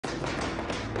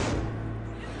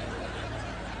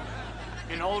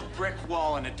an old brick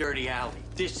wall in a dirty alley.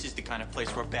 This is the kind of place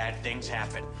where bad things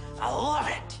happen. I love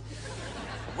it.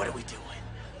 What are we doing?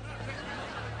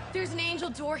 There's an angel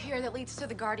door here that leads to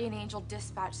the Guardian Angel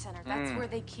Dispatch Center. That's where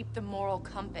they keep the moral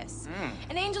compass.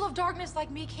 An angel of darkness like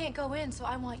me can't go in, so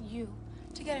I want you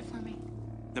to get it for me.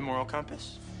 The moral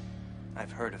compass?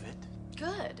 I've heard of it.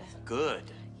 Good. Good.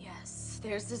 Yes,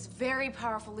 there's this very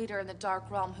powerful leader in the Dark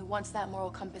Realm who wants that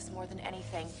moral compass more than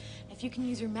anything. If you can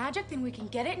use your magic, then we can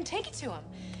get it and take it to him.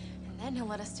 And then he'll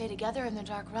let us stay together in the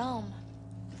Dark Realm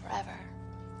forever.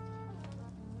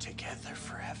 Together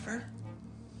forever?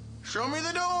 Show me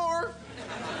the door!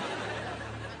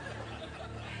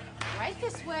 Right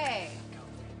this way.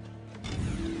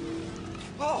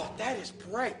 Oh, that is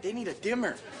bright. They need a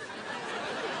dimmer.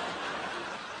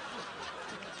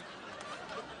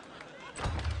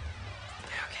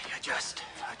 Okay, adjust.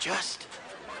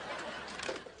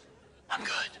 I'm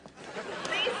good.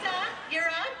 Lisa, you're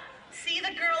up? See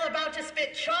the girl about to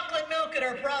spit chocolate milk at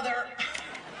her brother.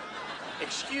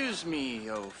 Excuse me,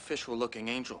 official-looking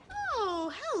angel.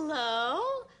 Oh,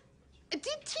 hello. Did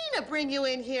Tina bring you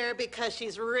in here because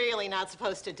she's really not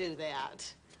supposed to do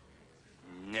that?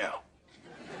 No.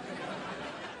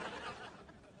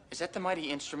 Is that the mighty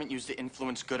instrument used to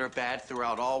influence good or bad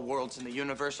throughout all worlds in the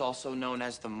universe, also known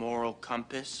as the moral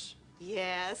compass?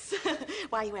 Yes.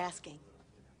 Why are you asking?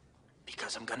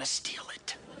 Because I'm gonna steal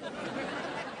it.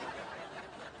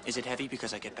 Is it heavy?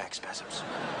 Because I get back spasms.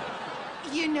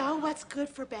 You know what's good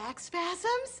for back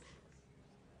spasms?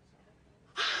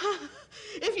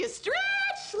 If you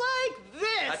stretch like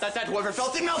this. I thought that whoever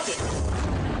felt it melted.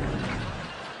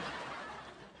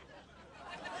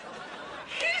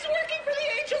 He's working for the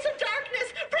Angels of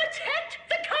Darkness. Protect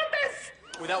the compass.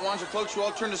 Without wands or cloaks, you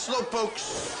all turn to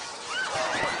slowpokes.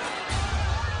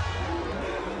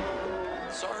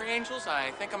 Sorry, angels.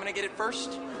 I think I'm gonna get it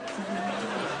first.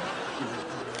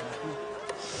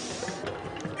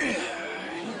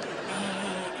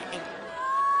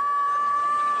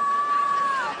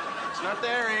 It's not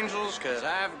there, angels, because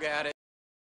I've got it.